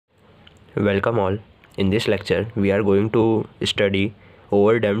Welcome all. In this lecture, we are going to study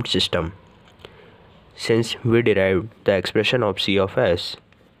overdamped system. Since we derived the expression of C of S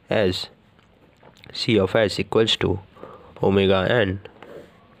as C of S equals to omega n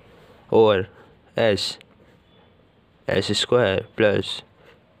over S square plus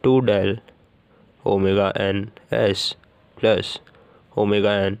 2 del omega n S plus omega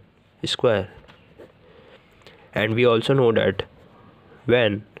n square. And we also know that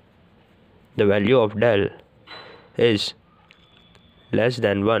when the value of del is greater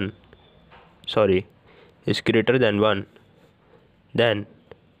than 1, then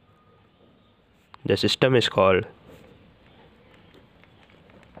the system is called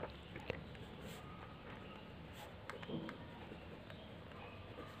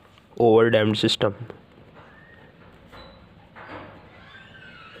overdamped system.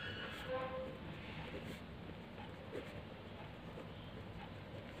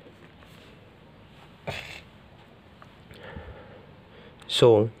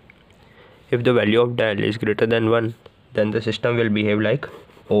 So, if the value of del is greater than 1, then the system will behave like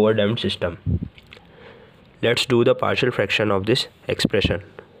overdamped system. Let's do the partial fraction of this expression.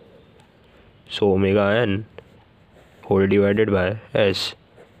 So, omega n whole divided by S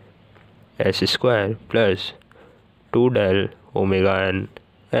square plus 2 del omega n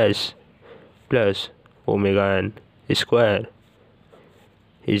S plus omega n square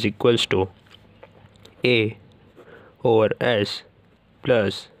is equals to A over S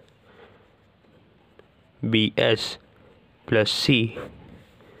plus bs plus c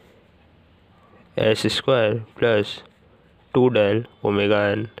s square plus 2 del omega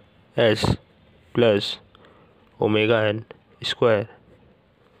n s plus omega n square.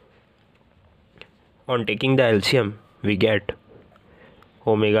 On taking the LCM, we get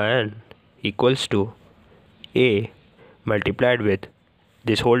omega n equals to a multiplied with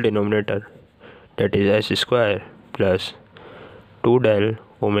this whole denominator, that is s square plus 2 del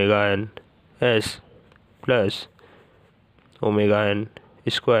omega n s plus omega n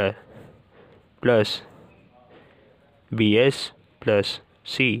square plus bs plus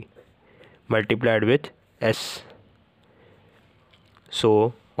c multiplied with s.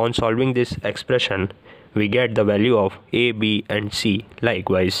 So on solving this expression, we get the value of a, b and c.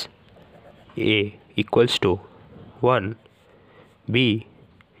 Likewise, a equals to 1, b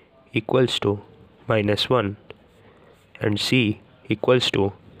equals to -1 and c equals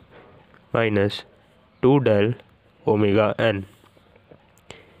to minus 2 del omega n.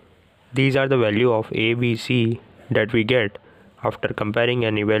 These are the value of a, b, c that we get after comparing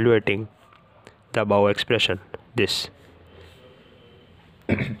and evaluating the above expression.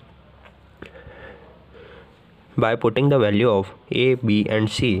 By putting the value of a, b and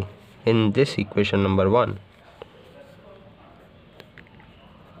c in this equation number 1,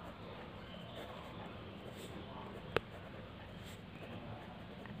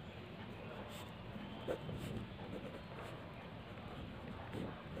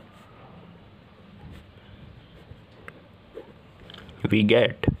 we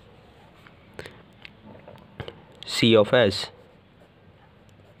get C of S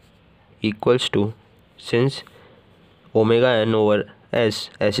equals to, since omega n over s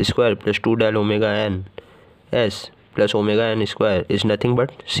square plus 2 del omega n s plus omega n square is nothing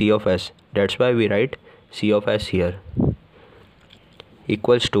but C of S. That's why we write C of S here,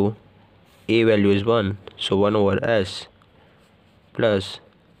 equals to a value is 1, so 1 over s, plus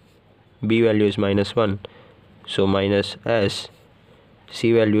b value is -1, so minus s,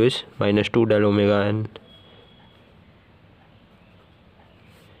 c value is -2 del omega n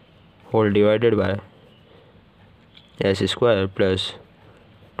whole divided by s square plus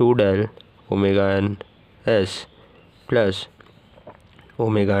 2 del omega n s plus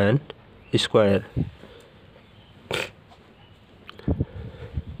omega n square.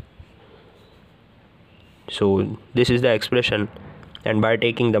 So this is the expression, and by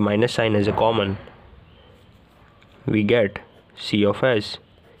taking the minus sign as a common, we get C of S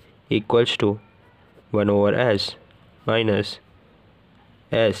equals to 1 over s minus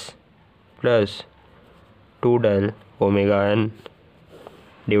s plus 2 del omega n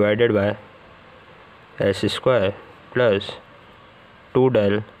divided by s square plus 2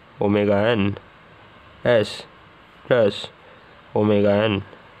 del omega n s plus omega n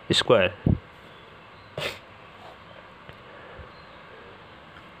square.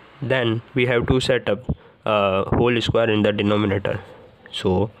 Then we have to set up a whole square in the denominator.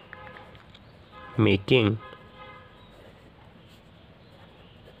 So making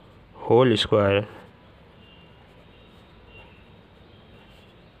whole square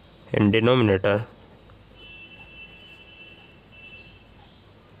in denominator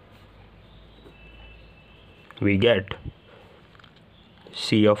we get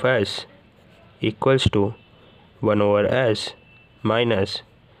C of S equals to 1 over S minus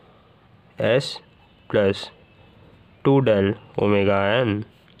S plus 2 del omega n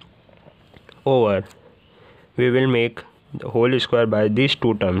over, we will make the whole square by these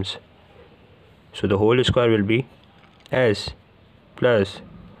two terms. So the whole square will be S plus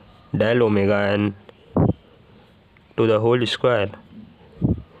del omega n to the whole square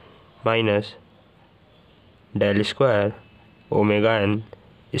minus del square omega n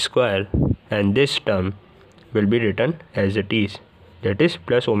square, and this term will be written as it is, that is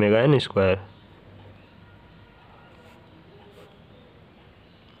plus omega n square.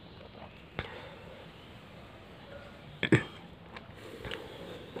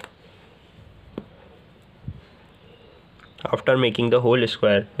 After making the whole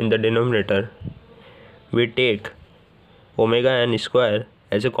square in the denominator, we take omega n square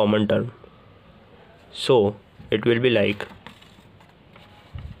as a common term. So it will be like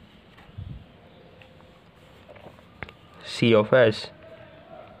C of S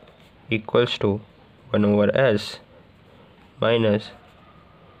equals to 1 over S minus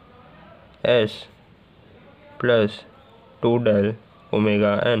S plus 2 del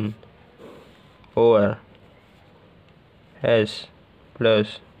omega n over S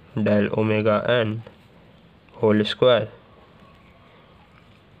plus del omega n whole square,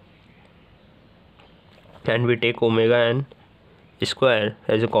 and we take omega n square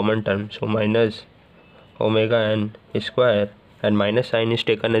as a common term, so minus omega n square, and minus sign is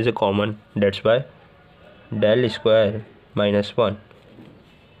taken as a common, that's why del square minus 1.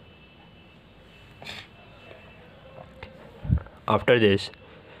 After this,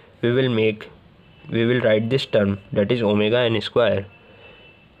 we will write this term, that is omega n square,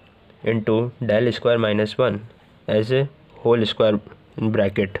 into del square minus 1 as a whole square in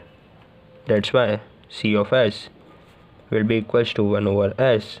bracket. That's why C of S will be equals to 1 over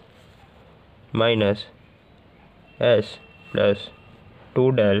S minus S plus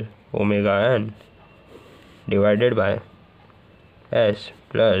 2 del omega n divided by S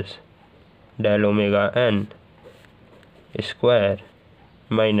plus del omega n square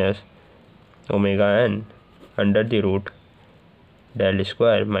minus omega n under the root del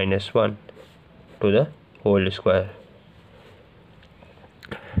square minus 1 to the whole square.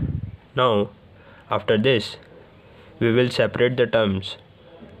 Now after this, we will separate the terms,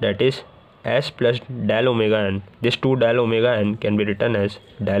 that is S plus del omega n. This 2 del omega n can be written as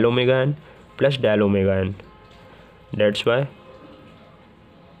del omega n plus del omega n. That's why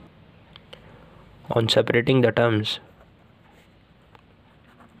on separating the terms,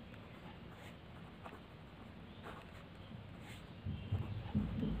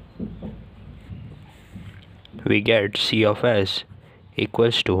 we get C of S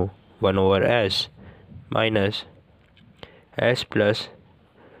equals to 1 over S minus S plus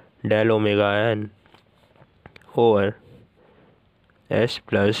del omega n over S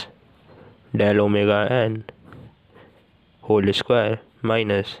plus del omega n whole square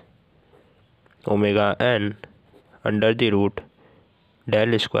minus omega n under the root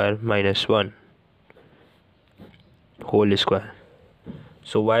del square minus 1 whole square.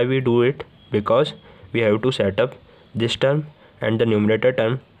 So why we do it? Because we have to set up this term and the numerator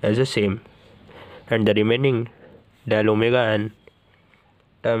term as the same, and the remaining del omega n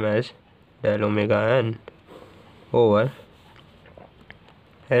term as del omega n over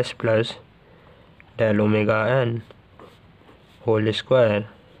S plus del omega n whole square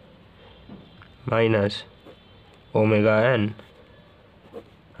minus omega n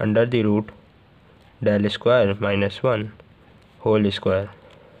under the root del square minus 1 whole square.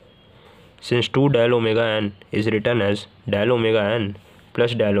 Since 2 del omega n is written as del omega n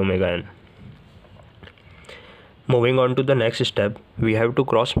plus del omega n. Moving on to the next step, we have to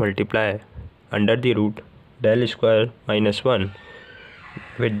cross multiply under the root del square minus 1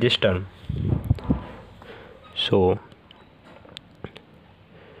 with this term. So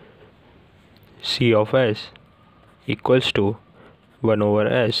C of S equals to 1 over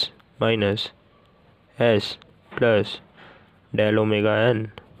S minus S plus del omega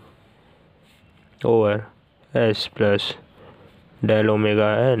n over S plus del omega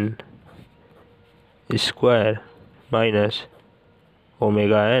n square minus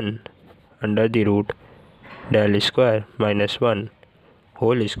omega n under the root del square minus 1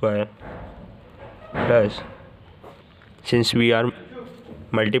 whole square, plus, since we are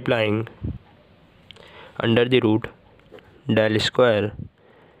multiplying under the root del square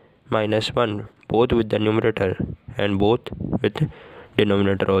minus 1 both with the numerator and both with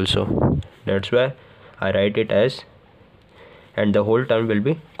denominator also, that's why I write it as, and the whole term will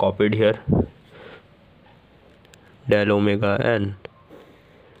be copied here. del omega n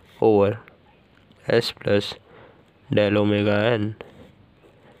over s plus del omega n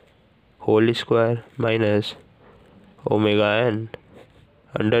whole square minus omega n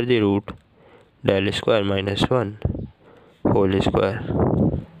under the root del square minus 1 whole square.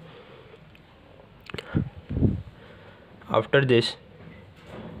 After this,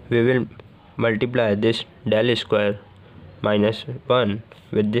 we will multiply this del square minus 1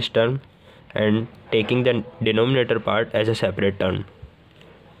 with this term and taking the denominator part as a separate term.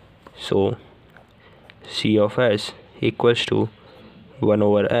 So C of s equals to 1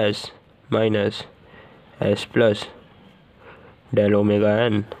 over s minus s plus del omega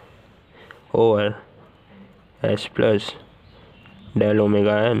n over s plus del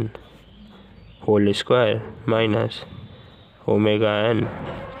omega n whole square minus omega n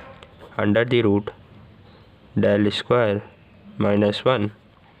under the root del square minus 1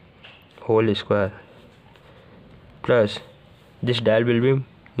 whole square, plus this del will be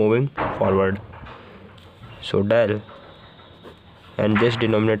moving forward, so del, and this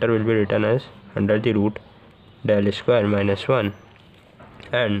denominator will be written as under the root del square minus 1,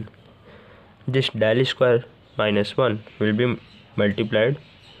 and this del square minus 1 will be multiplied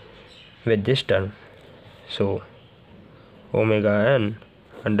with this term, so omega n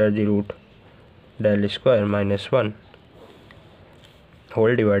under the root del square minus 1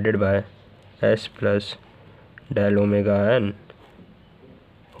 whole divided by s plus del omega n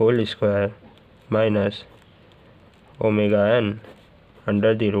whole square minus omega n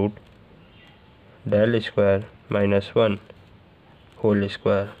under the root del square minus 1 whole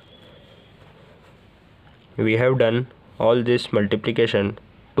square. We have done all this multiplication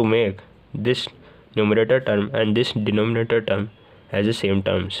to make this numerator term and this denominator term as the same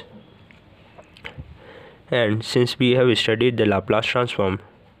terms. And since we have studied the Laplace transform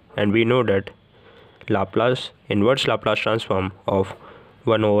and we know that inverse Laplace transform of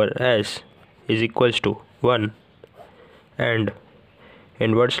 1 over s is equals to 1 and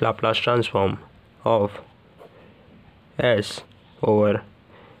inverse Laplace transform of s over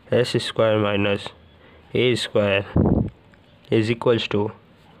s square minus a square is equals to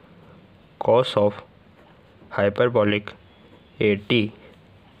cos of hyperbolic at,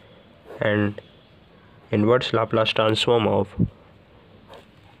 and inverse Laplace transform of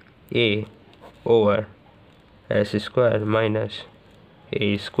a over s square minus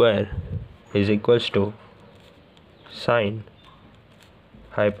a square is equals to sine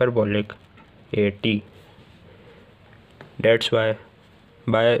hyperbolic at. That's why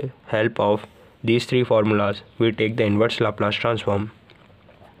by help of these three formulas we take the inverse Laplace transform.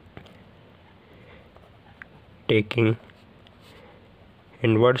 Taking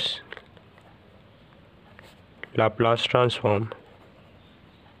inverse Laplace transform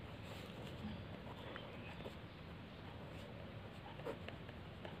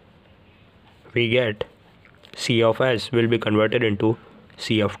we get C of s will be converted into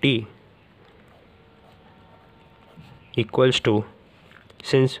C of t equals to,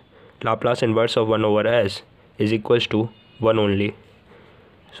 since Laplace inverse of 1 over s is equals to 1 only,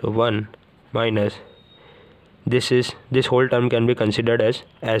 so 1 minus this whole term can be considered as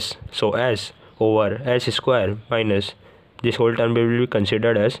s, so s over s square minus this whole term will be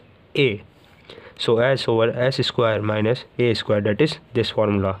considered as a, so s over s square minus a square, that is this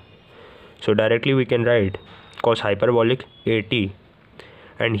formula. So directly we can write cos hyperbolic at,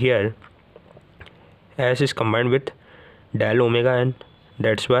 and here s is combined with del omega n,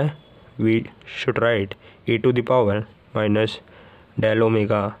 that's why we should write e to the power minus del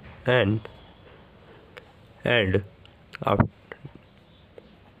omega n, and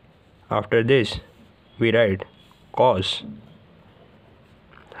after this we write cos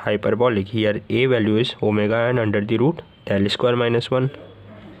hyperbolic, here a value is omega n under the root del square minus 1,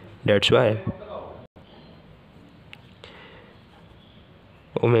 that's why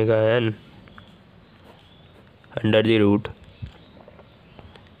omega n under the root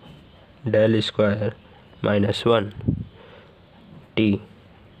del square minus 1 t,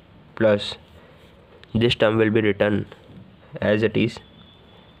 plus this term will be written as it is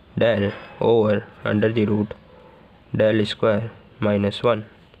del over under the root del square minus 1,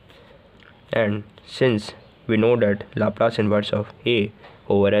 and since we know that Laplace inverse of a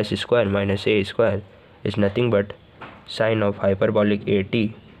over s square minus a square is nothing but sine of hyperbolic at,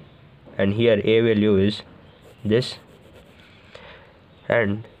 and here a value is this,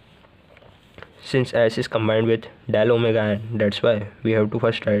 and since s is combined with del omega n, that's why we have to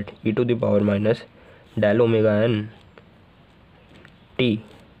first write e to the power minus del omega n t.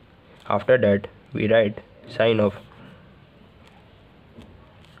 After that we write sine of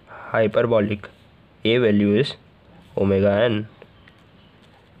hyperbolic a value is omega n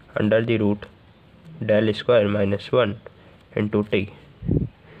under the root del square minus 1 into t.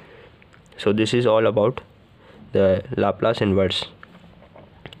 So this is all about the Laplace inverse,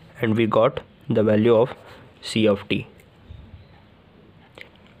 and we got the value of c of t.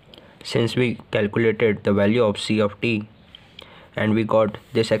 Since we calculated the value of c of t and we got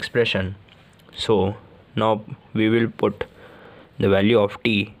this expression, so now we will put the value of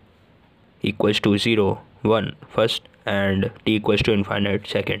t equals to 0, 1 first and t equals to infinite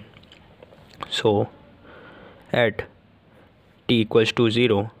second. So at t equals to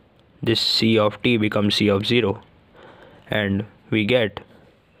 0, this c of t becomes c of 0 and we get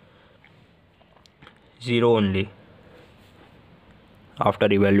 0 only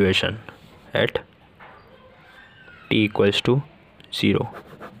after evaluation at t equals to 0.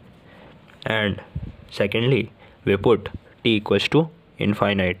 And secondly, we put t equals to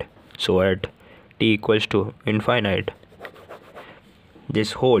infinite. So at t equals to infinite,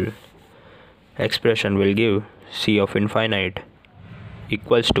 this whole expression will give c of infinite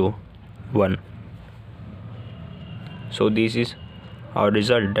equals to 1. So this is our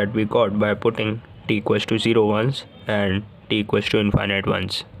result that we got by putting t equals to 0 once and t equals to infinite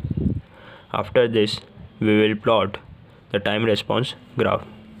once. After this, we will plot the time response graph.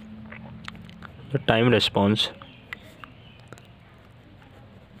 The time response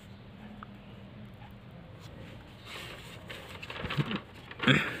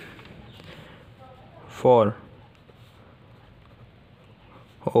for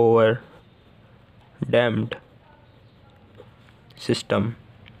overdamped system,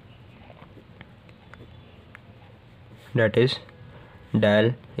 that is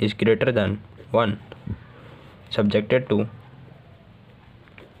dial is greater than 1, subjected to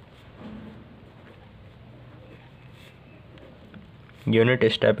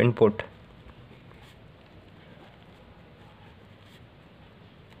unit step input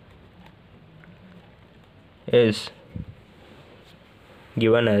is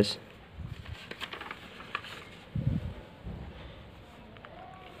given as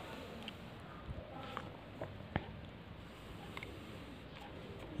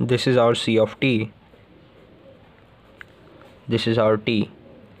this is our c of t, this is our t,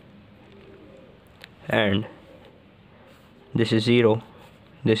 and this is 0,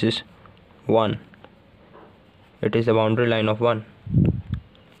 this is 1, it is the boundary line of 1,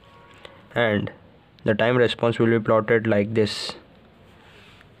 and the time response will be plotted like this.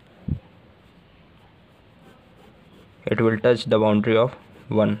 It will touch the boundary of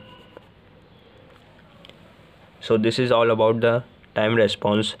 1. So this is all about the time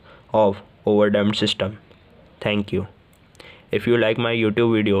response of overdamped system. Thank you. If you like my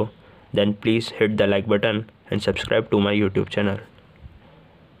YouTube video, then please hit the like button and subscribe to my YouTube channel.